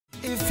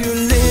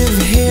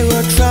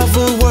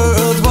travel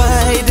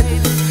worldwide.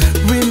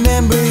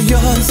 Remember,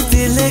 you're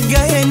still a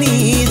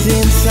Guyanese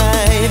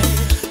inside.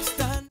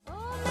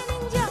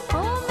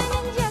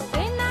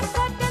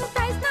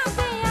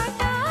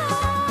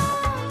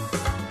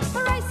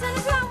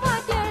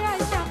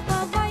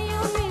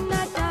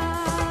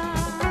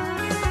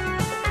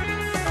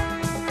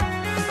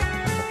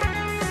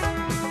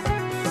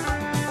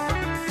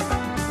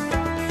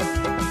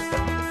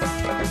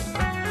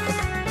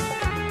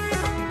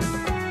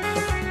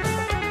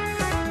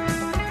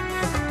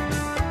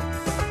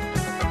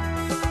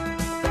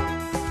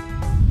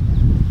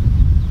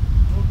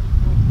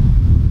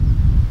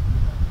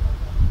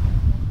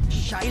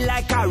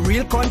 Like a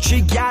real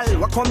country gal,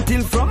 where come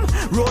till from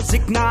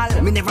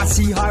Rosignol. Me never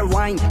see her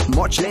whine,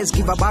 much less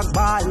give a back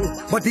ball.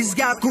 But this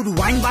girl could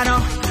whine banner.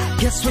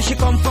 Guess where she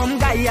come from,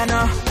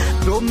 Guyana.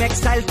 Don't make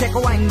style take a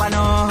whine banner.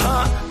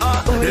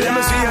 Let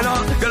me see her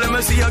now, let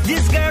me see her.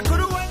 This girl could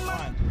whine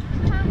banner.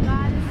 Thank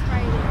God it's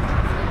Friday.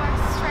 You are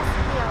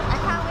stressing me out. I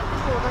can't wait to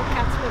go over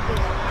cats with you.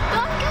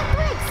 Don't get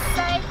too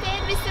excited.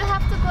 We still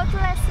have to go to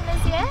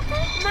lessons yet.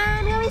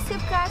 Man, we always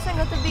skip class and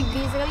go to Big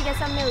B's. We're gonna get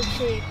some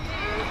milkshake.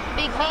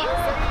 Big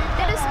B's?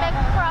 They just make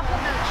proper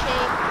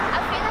milkshake. I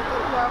feel like I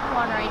could work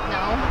one right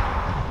now.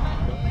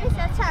 What is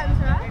that chance,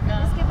 right?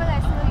 Skip a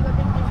lesson when you go to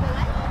Big B's,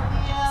 right?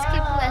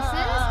 Skip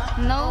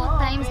lessons? No,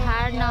 time's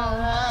hard now.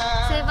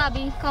 Say,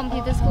 Abee,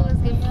 computer schools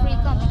give free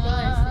computer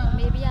lessons.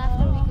 Maybe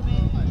after we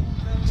can.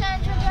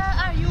 Chandra, girl,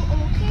 are you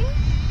okay?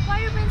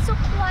 Why are you being so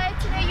quiet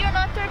today? You're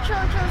not your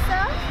children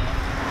self?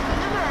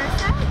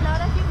 Marissa, now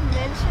that you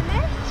mention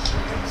it,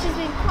 she's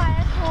been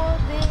quiet all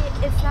day.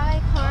 It's not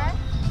like her.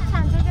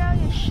 Chandra, girl,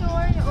 you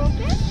sure you're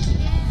okay?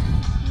 Yeah,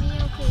 me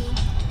okay.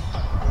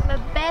 I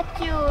bet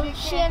you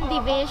she and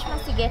Divesh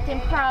must be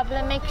getting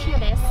problem, make sure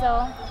they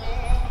so.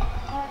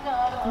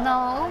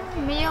 No,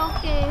 me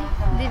okay.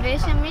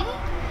 Divesh and me?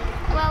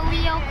 Well, we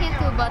okay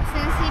too, but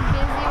since he's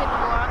busy with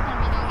work and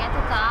we don't get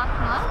to talk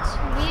much,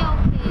 we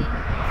okay.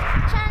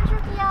 Chandra,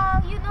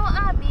 y'all, you know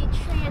Abee,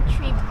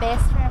 three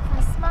best friend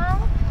from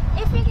Smile.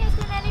 If you get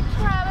in any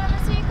problem,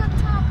 so you could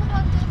talk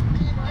about it.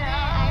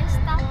 Yeah, I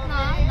stop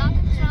now, not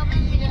in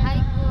trouble with me. I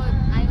could.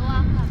 I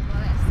walk up,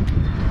 boys.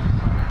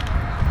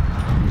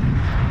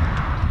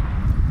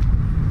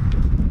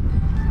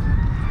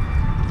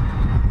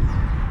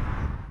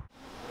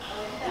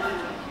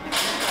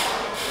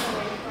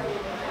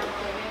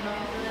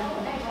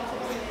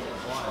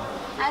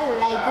 I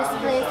like this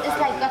place. It's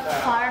like a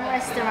foreign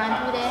restaurant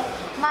with it.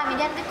 Mommy,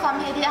 them they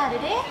come here the other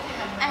day,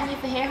 and you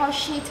can hear how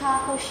she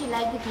talk, how she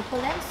like the people,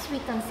 and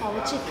sweet and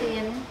sour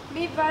chicken.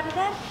 Me brother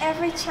them,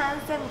 every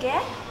chance them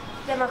get,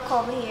 them a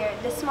come here.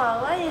 The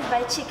small one is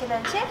by chicken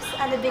and chips,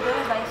 and the big one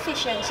is by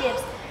fish and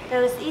chips. They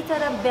was eat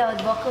on a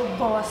belt buckle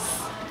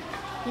boss.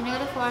 You know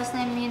the first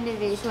time me and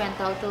Divesh went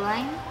out to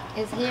line?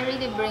 Is here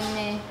they bring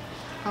me,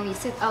 and we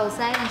sit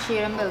outside and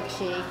share a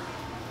milkshake.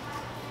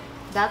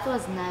 That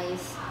was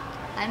nice.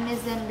 I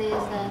miss them days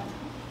that.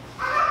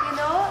 You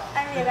know,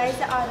 I realized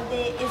the other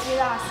day is the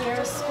last year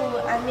of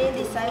school and me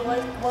decide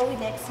what we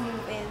next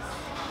move is.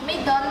 Me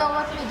don't know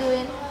what me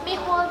doing. Me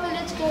whole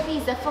village get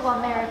visa for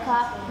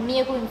America. Me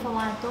going for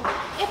one too.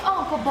 If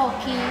Uncle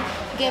Bucky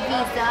get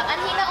visa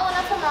and he not own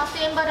for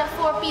nothing but a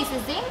 4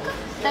 pieces zinc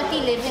that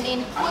he living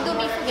in, who do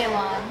me forget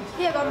one?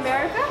 He go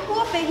America?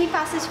 Who pay he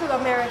passage for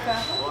America?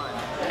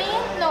 Me?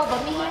 No,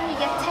 but me here we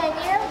get 10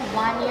 year,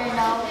 1 year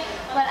now.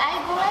 But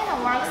I go in and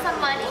work some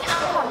money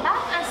and come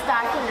back and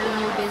start a little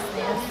new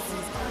business.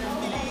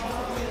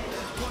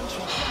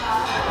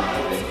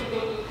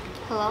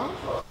 Hello?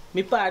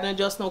 My partner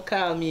just now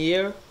called me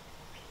here.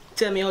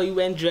 Tell me how you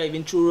went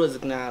driving through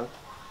Rosignol.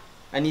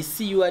 And he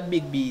see you at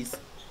Big B's.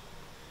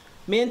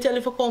 Me and tell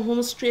you to come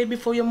home straight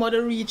before your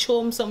mother reach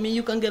home so me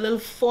you can get a little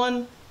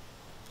fun.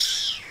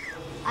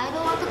 I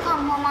don't want to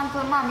come home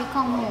until mommy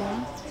come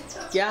home.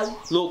 Girl,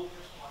 look.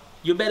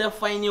 You better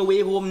find your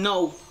way home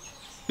now.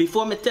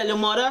 Before me tell your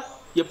mother,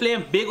 you're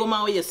playing big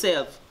woman with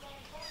yourself.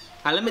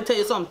 And let me tell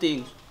you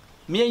something.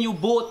 Me and you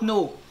both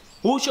know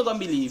who you gonna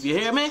believe. You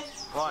hear me?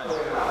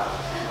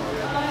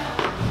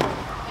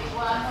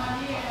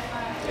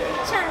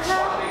 Chandra,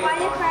 why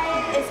you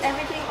crying? Is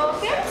everything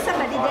okay?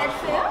 Somebody dead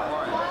for you?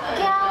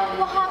 Girl,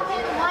 what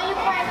happened? Why you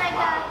crying like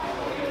that?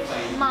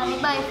 Mommy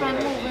boyfriend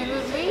moving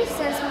with me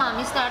since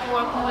mommy start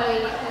working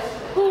late.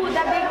 Who,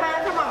 that big man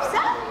from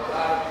upstairs?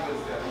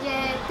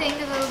 Yeah, think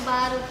a little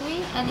bad with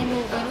me and he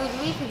moving with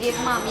me to give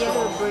mommy a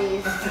little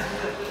breeze.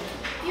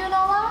 You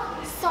know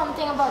what?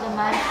 Something about the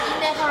man. He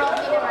never rubbed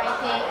me the right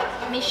way.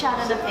 Me shot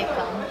on the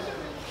pickle.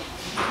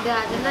 The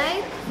other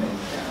night,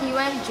 he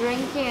went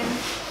drinking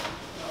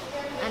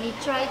and he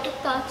tried to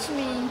touch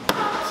me.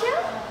 Touch you?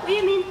 What do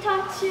you mean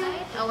touch you?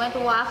 I went to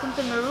walk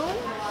into my room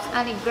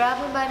and he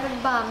grabbed me by my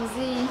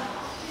bumsy.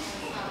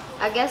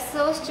 I guess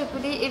so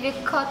stupidly, if he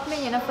cut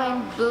me, you know,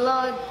 find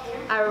blood,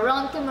 I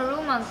run to my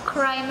room and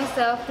cry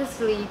myself to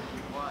sleep.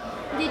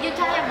 Did you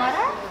tell your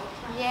mother?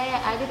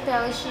 Yeah, I did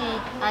tell she.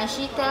 And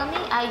she tell me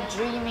I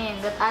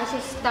dreaming, that I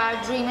should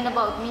start dreaming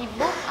about me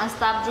book and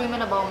stop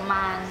dreaming about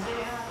man.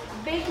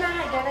 Big man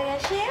like that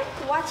against him?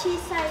 What watch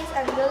his signs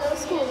and the little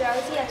schoolgirl,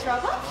 is he a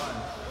trouble?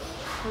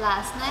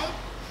 Last night,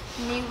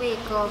 me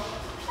wake up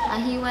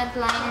and he went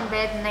lying in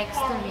bed next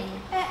to me.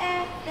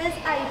 This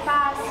I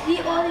pass.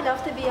 He old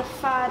enough to be a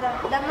father.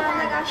 The man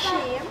that got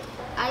shame.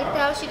 I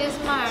tell she this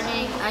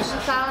morning and she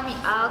called me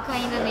all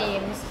kind of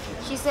names.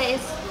 She says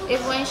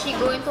if when she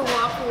going to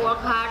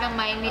work hard and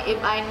mind me,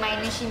 if I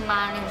mind me, she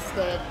man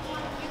instead.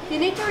 You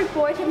need to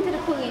report him to the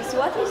police.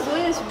 What he's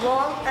doing is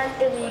wrong and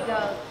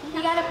illegal.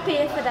 He gotta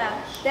pay for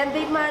that. Them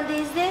big man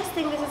these days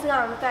think this is a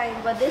long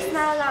time, but this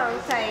not a long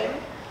time.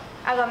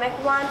 I gotta make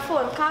one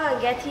phone call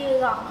and get you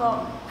locked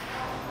up.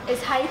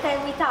 It's high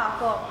time we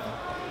talk up.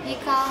 He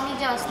called me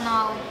just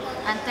now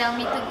and tell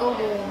me to go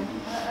home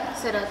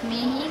so that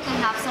me and he can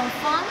have some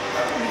fun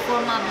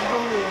before mommy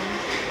go home.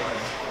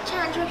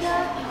 Chandra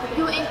girl,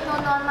 you ain't no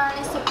normal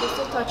is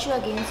supposed to touch you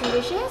against your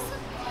wishes?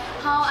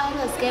 How I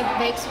just get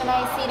vexed when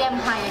I see them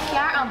hire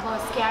car and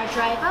bus car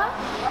driver.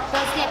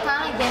 Just get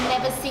on like them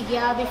never see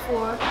girl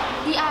before.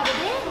 The other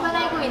day when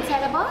I go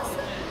inside the bus,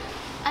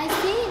 I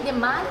see the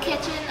man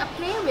catching a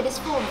plane with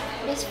his phone.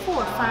 This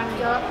poor farm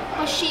girl,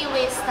 but she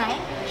waste time.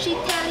 She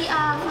tell you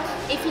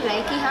if he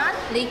like his hand,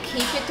 they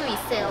keep it to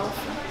himself.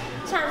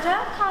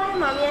 Chandra, call your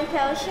mommy and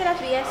tell she that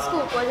we have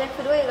school project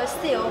for the way you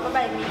stay over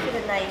by me for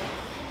the night.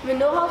 We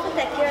know how to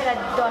take care of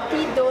that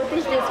dirty,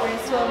 dotish,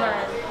 disgraceful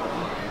man.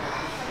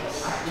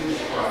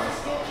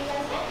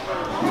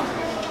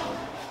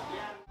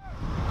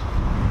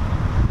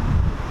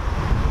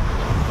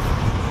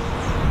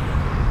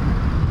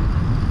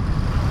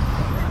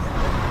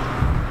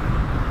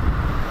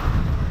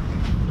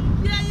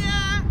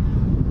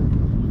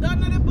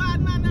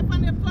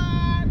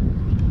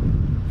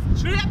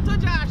 Straight to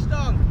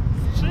Georgetown.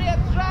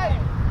 Straight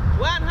drive.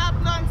 One half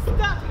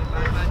non-stop.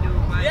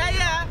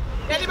 Yeah.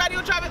 Anybody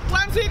who travel,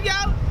 one seat,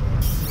 girl.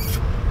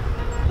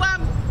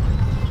 One.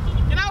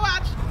 You know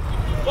what?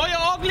 Oh,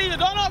 you're ugly. You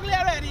don't ugly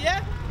already,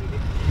 yeah?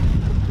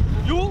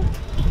 You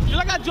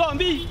look at John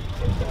B.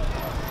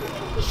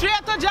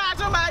 Straight to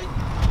Georgetown, boy.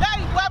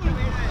 Hey, one.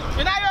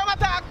 You know you're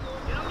attack.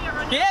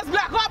 Yes,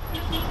 black up.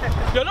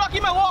 You're lucky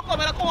me walk up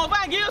and I come over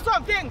and give you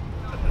something.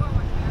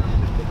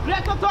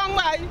 Break your tongue,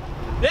 boy.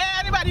 There,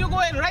 anybody you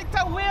going right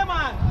away,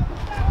 man.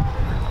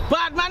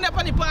 Bad man up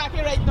on the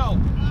parking right now.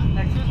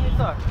 Excuse me,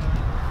 sir.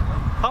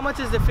 How much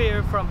is the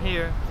fare from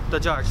here to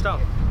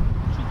Georgetown?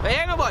 But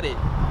ain't nobody.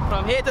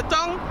 From here to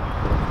town,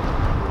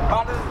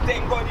 How does the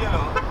thing go, you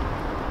know?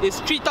 it's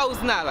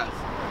 $3,000.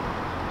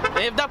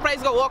 And if that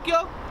price go walk you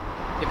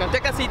can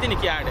take a seat in the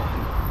car there.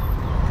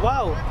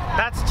 Wow,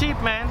 that's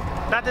cheap, man.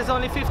 That is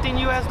only $15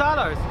 US.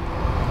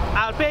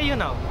 I'll pay you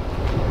now.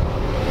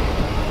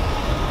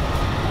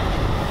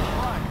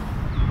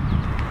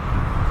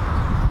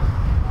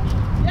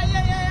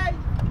 Yeah.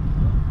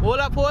 Hold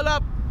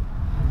up.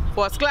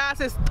 First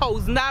class is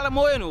 $1,000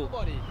 more, you know.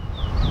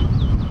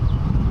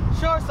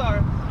 Sure,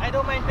 sir. I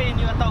don't mind paying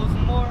you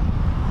 $1,000 more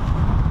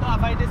to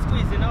avoid the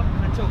squeezing up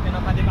and choking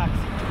up at the back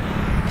seat.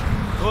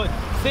 Good.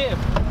 Safe.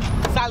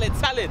 Solid.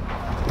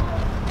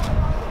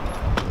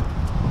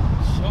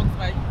 Shucks,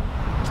 right?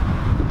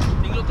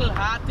 Thing look a little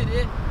hard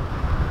today.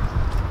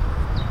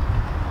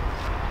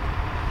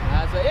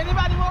 So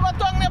anybody move a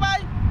tongue there,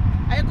 boy?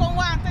 Are you come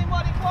one time,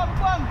 buddy?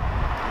 Come.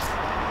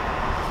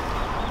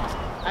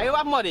 Are you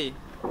have money?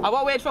 I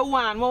will wait for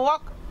one more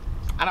walk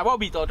and I will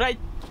beat out, right?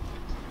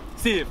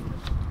 Safe.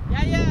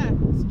 Yeah.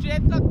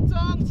 Straight to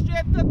tongue.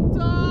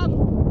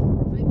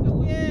 Right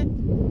away.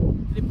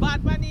 The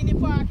bad man in the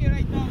parking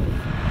right now.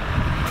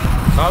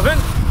 Alvin?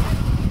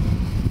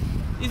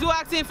 Is who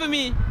asking for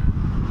me?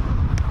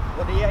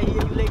 What do you hear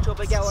you late up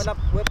again?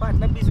 What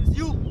partner business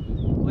you?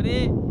 But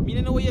me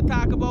don't know what you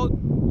talk about.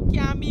 It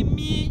can't be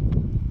me.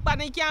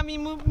 But it can't be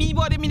me,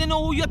 buddy. Me don't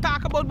know who you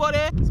talk about,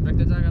 buddy.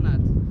 Inspector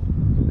Jagannat,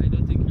 I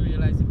don't think you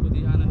realize you put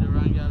the hand on the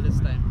wrong girl this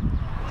time.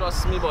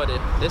 Trust me, buddy.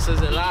 This is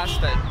the last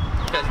time.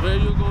 Because where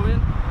you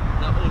going,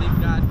 not only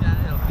God can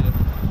help you.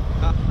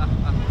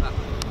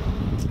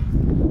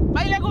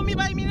 Bye, let go me,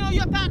 bye. Me know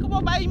you talk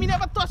about, bye. Me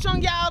never touch on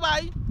girl,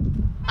 bye.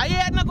 I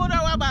heard no go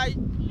there, bye.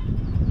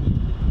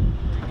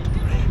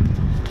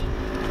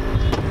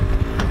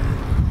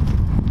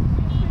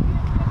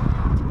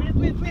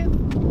 Wait.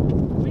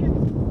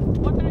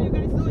 What are you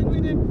guys doing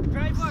with him?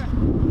 Driver,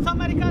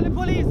 somebody call the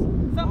police.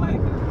 Somebody.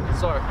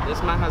 Sir,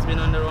 this man has been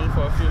on the run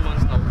for a few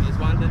months now. He's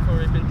wanted for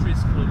raping 3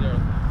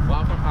 schoolgirls.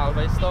 One from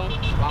Alvaistown,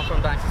 one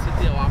from Dancy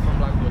City, and one from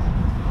Blackbush.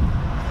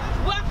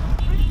 What?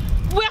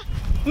 Where?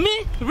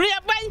 Me?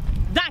 Rape, bye?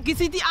 Dancy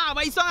City,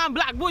 Alvaistown, and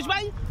Blackbush,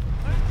 bye?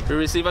 We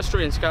received a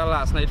strange call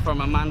last night from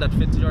a man that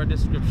fits your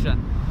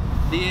description.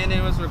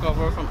 DNA was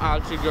recovered from all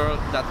 3 girls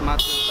that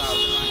matched with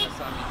Alvin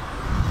Rangasamy.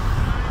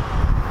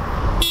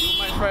 You,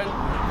 my friend,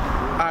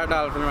 are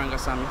Alvin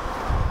Rangasamy.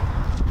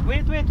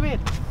 Wait.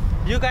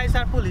 You guys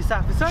are police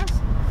officers?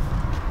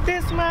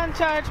 This man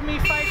charged me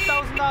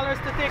 $5,000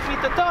 to take me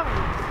to town.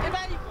 Hey,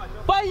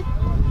 boy,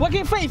 what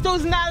give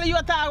 $5,000 you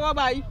talk about,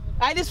 boy?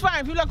 I just fine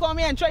if you look on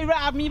me and try to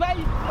rob me, boy.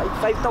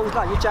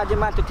 $5,000, you charge a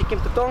man to take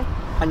him to town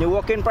and you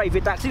walk in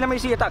private taxi. Let me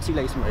see a taxi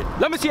license.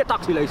 Let me see a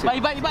taxi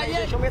license. Bye,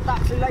 yeah. Show me a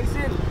taxi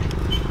license.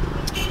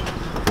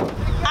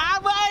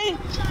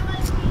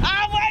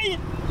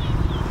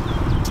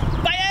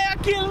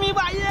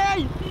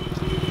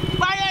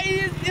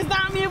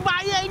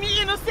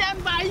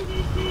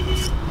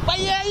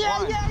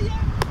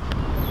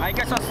 I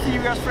got some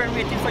serious friend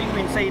waiting for you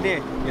inside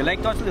there. You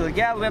like touch little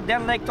girl, well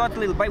them like touch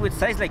little boy with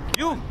size like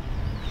you.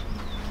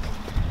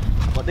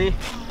 But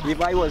if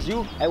I was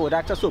you, I would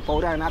act a soap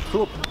powder and not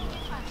soap.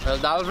 Well,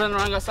 Dalvin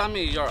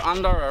Rangasamy, you're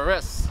under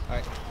arrest.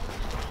 Alright.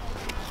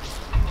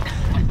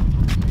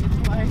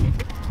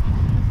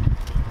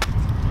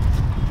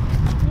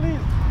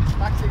 Police!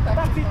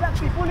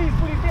 Taxi, police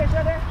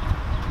station there.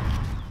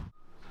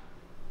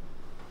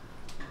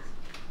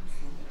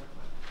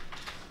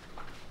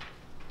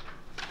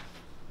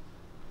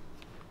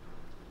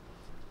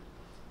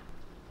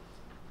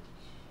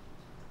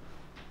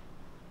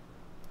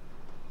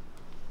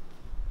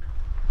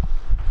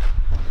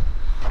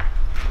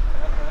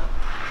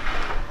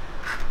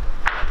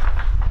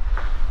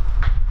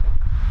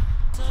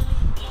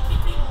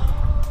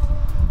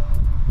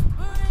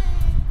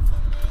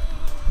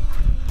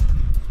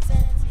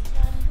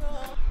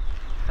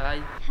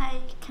 Hi,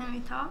 can we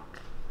talk?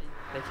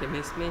 Like you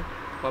miss me?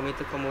 Want me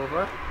to come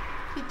over?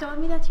 You told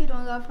me that you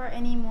don't love her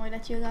anymore,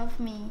 that you love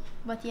me,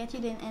 but yet you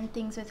didn't end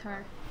things with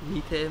her.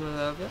 Me tell me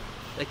love you?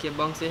 Like you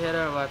bounce your head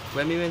or what?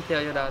 When me even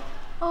tell you that?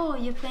 Oh,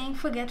 you're playing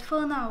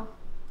forgetful now.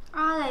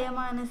 All I am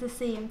on is the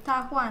same.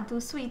 Talk 1,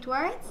 2 sweet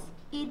words,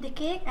 eat the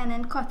cake, and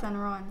then cut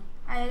and run.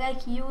 I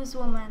like used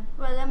woman.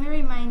 Well, let me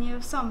remind you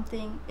of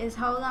something. Is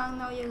how long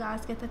now you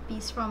last get a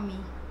piece from me?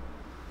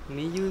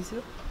 Me use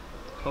you?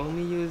 How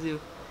me use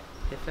you?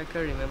 If I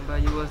can remember,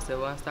 you was the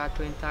one start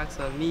doing tax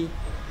on me.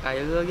 Are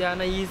you little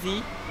Guyana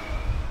easy?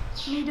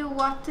 Me do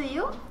what to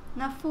you?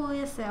 Not fool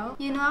yourself.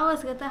 You know I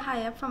was getting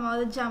high up from all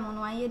the jam on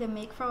wine you to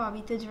make for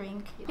Abee to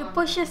drink. You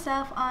push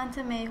yourself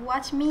onto me.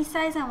 Watch me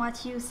size and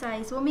watch you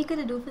size. What me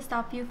could do to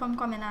stop you from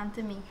coming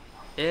onto me?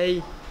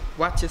 Hey,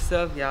 watch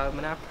yourself, girl. I'm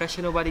not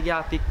pressure nobody,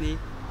 girl, pick me.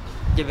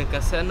 Giving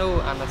consent now,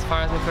 and as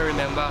far as I can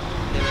remember,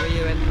 the way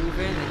you went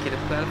moving, I could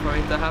have planned for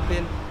it to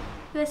happen.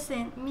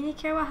 Listen, me don't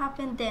care what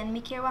happened then,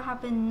 me care what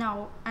happened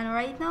now. And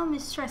right now, me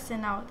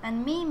stressing out.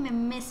 And me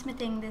miss me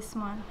thing this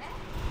month.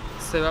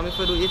 So what me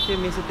for do if you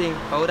miss a thing?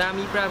 How that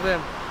me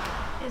problem?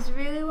 It's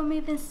really what me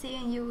been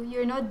seeing you.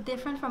 You're no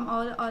different from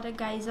all the other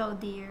guys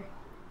out there.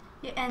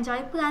 You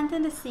enjoy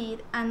planting the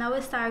seed, and now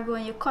it start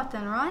going, you cut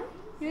and run?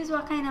 Here's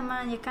what kind of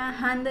man you can't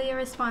handle your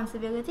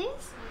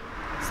responsibilities?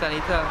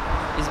 Sanita,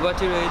 is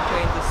what you're really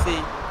trying to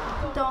say.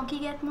 Donkey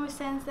get more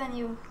sense than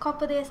you.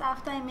 Couple days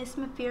after I missed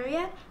my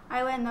period,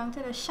 I went down to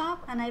the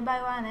shop and I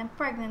buy one of them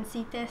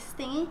pregnancy test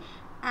thingy,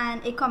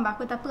 and it come back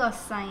with a plus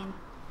sign.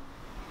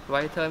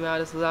 Why you tell me all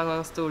this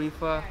long story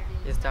for?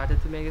 You started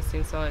to make this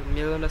thing sound like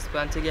million of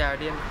plant to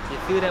garden. You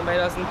feel them by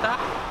doesn't that?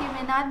 You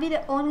may not be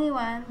the only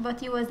one,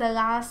 but you was the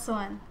last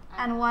one,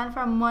 and one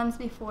from months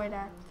before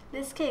that.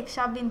 This cake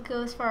shop been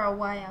closed for a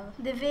while.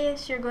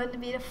 Devesh, you're going to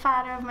be the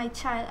father of my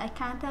child. I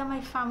can't tell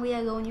my family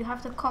alone. You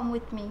have to come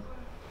with me.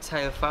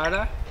 Tell your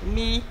father?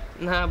 Me?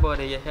 Nah,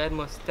 buddy. Your head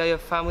must tell your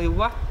family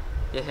what?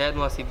 Your head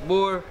must be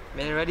bored.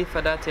 Me ain't ready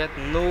for that yet.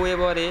 No way,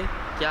 buddy.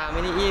 Can't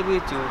me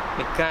able to.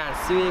 Me can't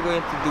see what you're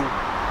going to do.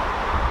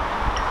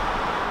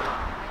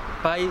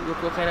 Bye.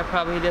 Look what kind of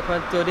problem he did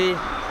on today.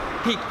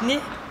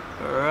 Picnic?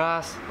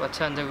 Ross, what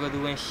Chandra gonna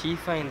do when she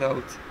find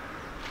out?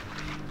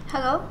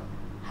 Hello?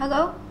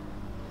 Hello?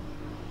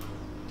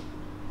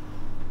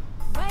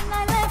 When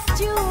I left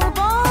you,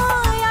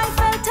 boy, I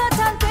felt hurt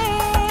and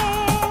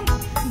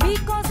pain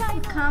because I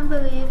can't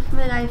believe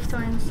my life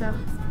turned so.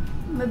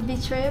 I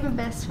betrayed my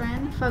best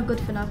friend for a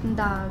good for nothing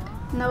dog.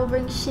 Now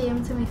bring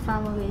shame to my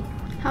family.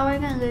 How I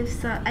can live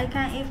so? I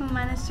can't even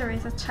manage to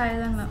raise a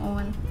child on my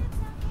own.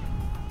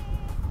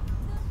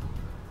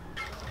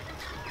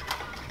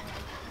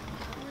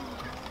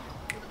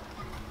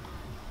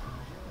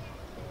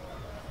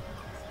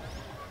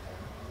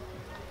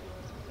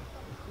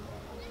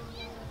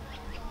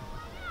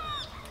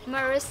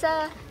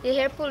 Marissa, you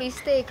hear police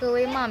take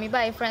away mommy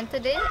boyfriend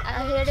today?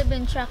 I hear they've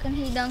been tracking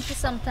he down for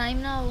some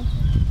time now.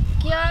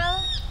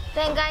 Girl,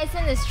 them guys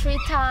in the street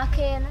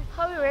talking.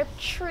 How we ripped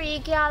 3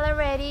 girl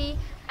already.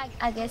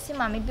 I guess your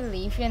mommy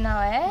believe you now,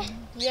 eh?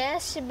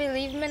 Yes, she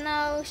believe me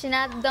now. She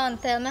not done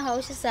tell me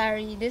how she's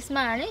sorry. This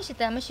morning, she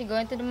tell me she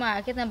going to the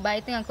market and buy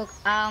things and cook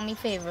all my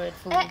favorite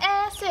food.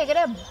 So you get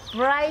a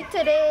bride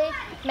today.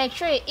 Make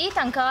sure you eat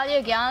and call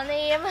your girl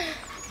name.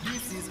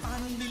 This is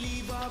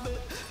unbelievable.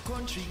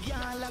 Country girl,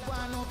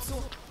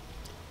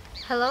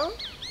 Hello?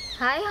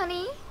 Hi,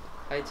 honey.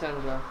 Hi,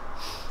 Chandra.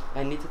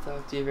 I need to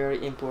talk to you,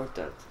 very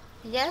important.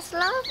 Yes,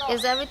 love?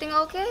 Is everything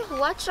okay?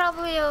 What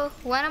trouble you?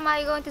 When am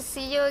I going to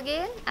see you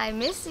again? I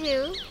miss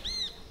you.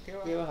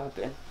 What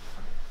happened?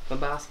 My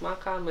boss man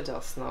called me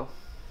just now.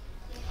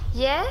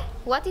 Yeah?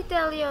 What he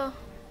tell you?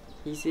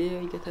 He said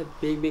you get a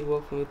big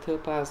work for me to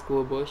pass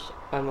go bush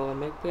and I'll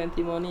make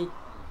plenty money.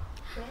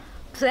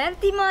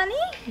 Plenty money?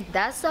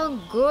 That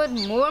sounds good.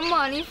 More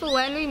money for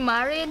when we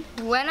married.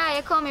 When are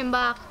you coming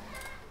back?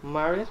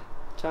 Married?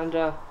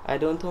 Chandra, I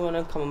don't know when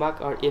I'm coming back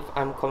or if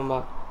I'm coming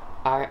back.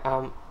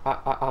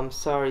 I'm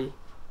sorry.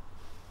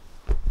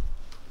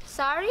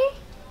 Sorry?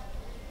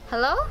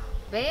 Hello?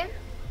 Babe?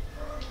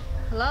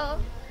 Hello?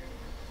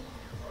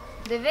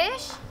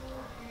 Devesh?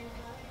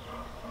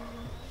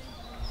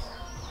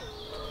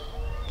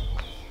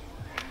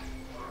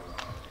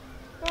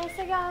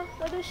 So girl,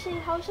 what does she,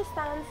 how she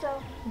stands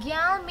so?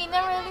 Girl, me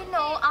not really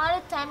know.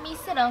 All the time me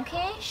sit down,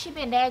 okay? She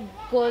been there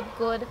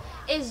good.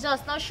 It's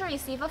just now she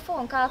receive a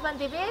phone call from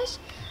Divish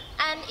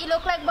and it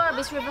look like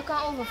Berbice River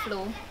can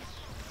overflow.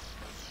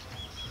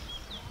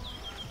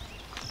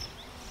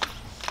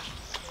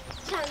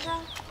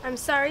 Chandra, I'm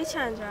sorry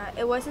Chandra,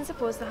 it wasn't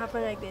supposed to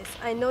happen like this.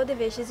 I know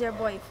Divish is your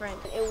boyfriend.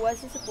 It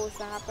wasn't supposed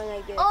to happen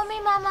like this. Oh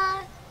me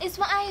mama, it's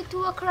what I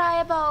do a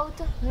cry about.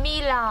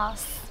 Me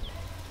lost.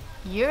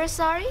 You're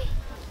sorry?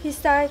 He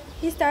started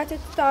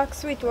to talk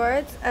sweet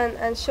words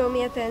and show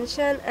me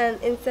attention, and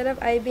instead of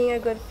I being a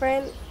good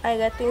friend, I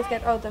let things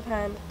get out of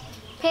hand.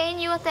 Paying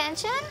you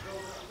attention?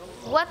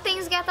 What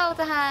things get out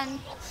of hand?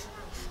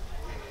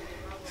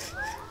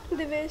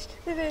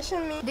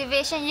 Division me.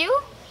 Division you?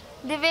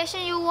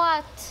 Division you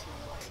what?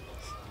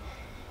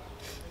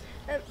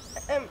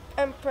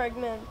 I'm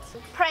pregnant.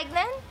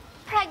 Pregnant?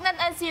 Pregnant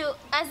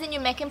as in you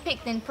making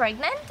picnic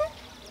pregnant?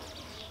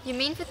 You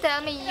mean to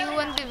tell me you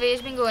and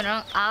Divish been going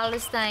around all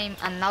this time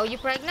and now you're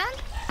pregnant?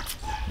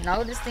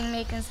 Now this thing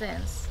making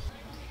sense.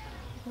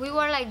 We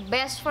were like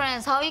best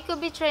friends. How you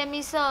could betray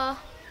me so?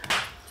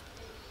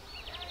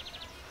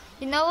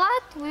 You know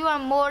what? We were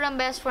more than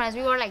best friends.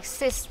 We were like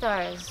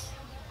sisters.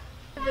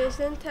 Divish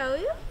didn't tell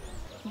you?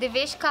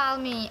 Divish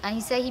called me and he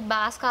said he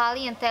boss called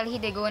and tell he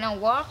they going to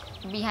work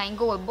behind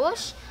Gold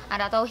Bush and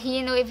that's how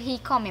he know if he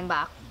coming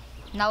back.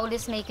 Now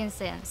this making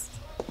sense.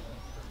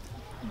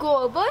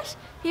 Gold Bush?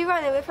 He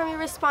ran away from your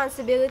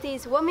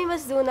responsibilities. What we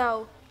must do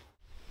now?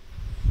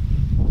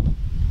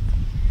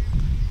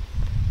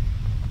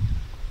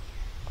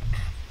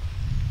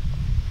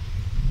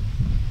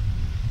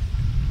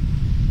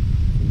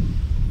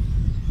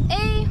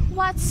 Hey,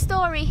 what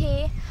story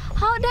here?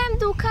 How them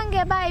do can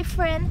get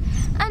boyfriend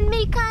and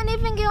me can't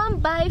even get on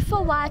buy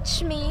for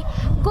watch me.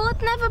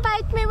 Goat never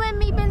bite me when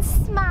me been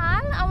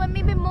small or when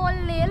me been more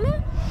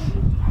little.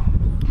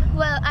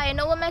 Well, I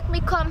know what make me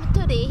come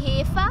today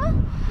here for.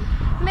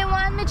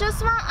 Me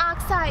just want to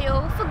ask you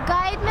for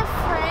guide my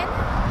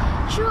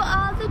friend through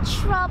all the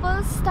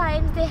troubles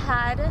times they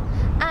had,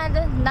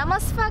 and not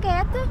must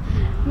forget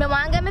me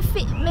want to get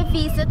me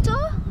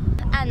visitor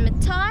and me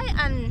toy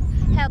and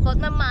help out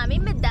my mommy,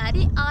 my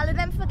daddy, all of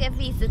them forget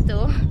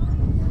visitor.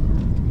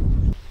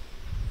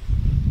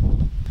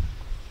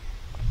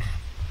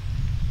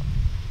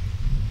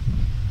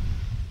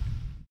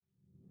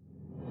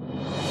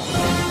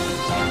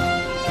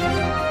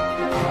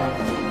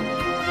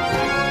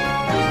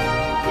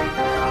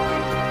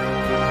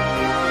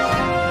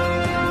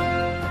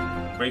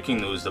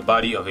 Breaking news, the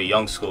body of a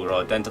young schoolgirl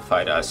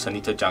identified as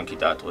Sanita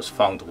Jankidat was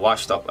found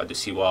washed up at the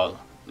seawall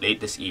late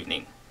this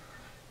evening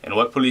in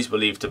what police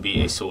believe to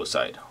be a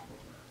suicide.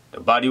 The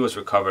body was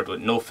recovered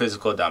with no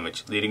physical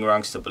damage, leading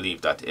ranks to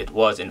believe that it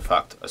was in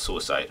fact a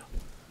suicide.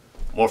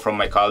 More from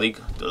my colleague,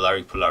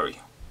 Larry Pulari.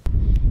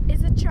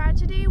 It's a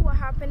tragedy what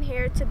happened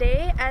here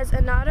today as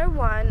another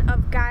one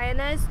of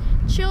Guyana's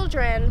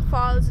children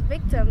falls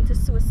victim to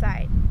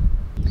suicide.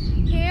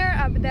 Here,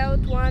 about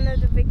one of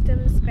the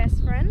victim's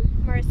best friend,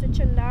 Marissa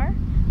Chundar.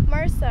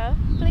 Marissa,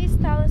 please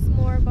tell us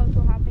more about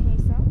what happened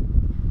here, sir.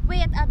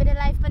 Wait, I'll be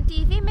live on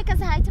TV because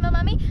hi to my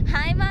mommy.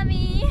 Hi,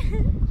 mommy.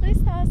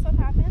 Please tell us what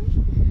happened.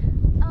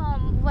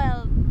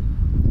 Well,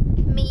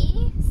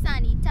 me,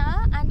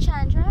 Sanita, and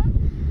Chandra,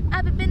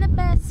 I've been a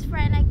best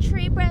friend, like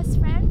 3 best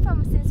friends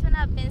from since when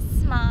I've been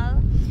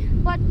small.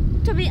 But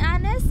to be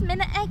honest, me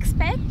not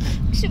expect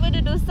she would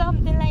do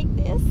something like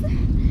this.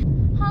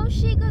 How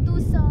she could do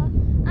so?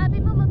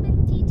 Abee mama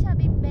been teach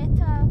Abee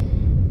better.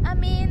 I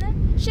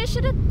mean, she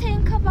should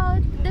think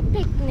about the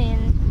picnic.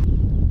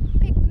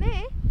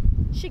 Picnic?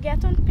 She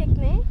get on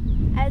picnic?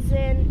 As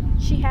in,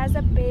 she has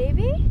a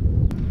baby?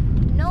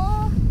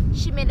 No,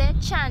 she made a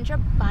Chandra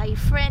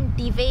boyfriend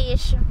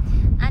Divesh.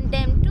 And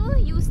them two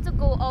used to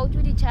go out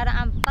with each other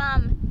and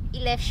bam,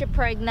 he left she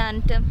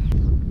pregnant.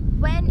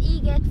 When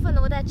he get to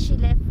know that she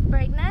left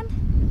pregnant,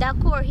 that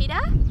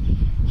Korhida,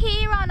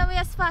 he ran away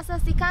as fast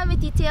as he can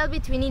with his tail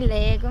between his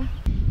legs.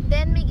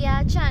 Then me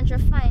get Chandra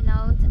find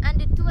out and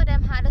the two of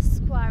them had a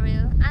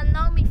squirrel. And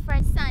now my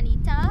friend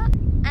Sanita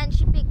and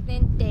she picked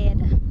him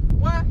dead.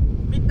 What?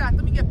 Me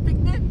daughter me get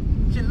picked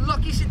in? She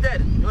lucky she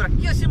dead. You wanna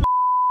kill she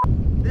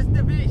This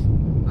the bitch.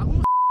 And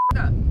who's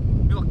that?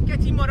 You gonna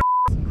catch him mother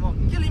I'm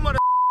gonna kill him mother.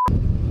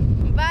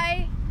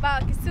 Bye.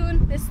 Back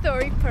soon. The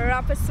story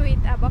proper sweet.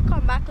 I will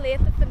come back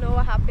later to know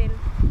what happened.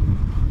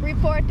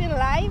 Reporting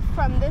live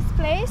from this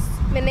place.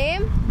 My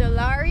name,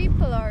 Larry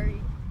Pulari.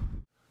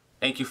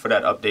 Thank you for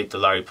that update,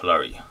 Larry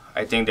Pulari.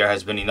 I think there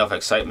has been enough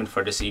excitement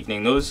for this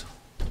evening news.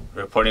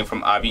 Reporting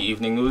from Abee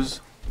Evening News,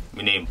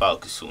 my name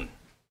Balkasoon.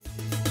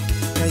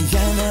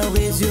 Guyana,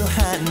 raise your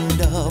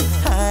hand up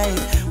high,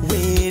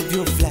 wave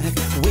your flag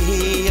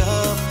way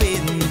up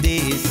in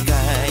the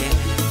sky.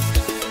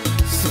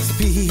 6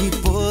 people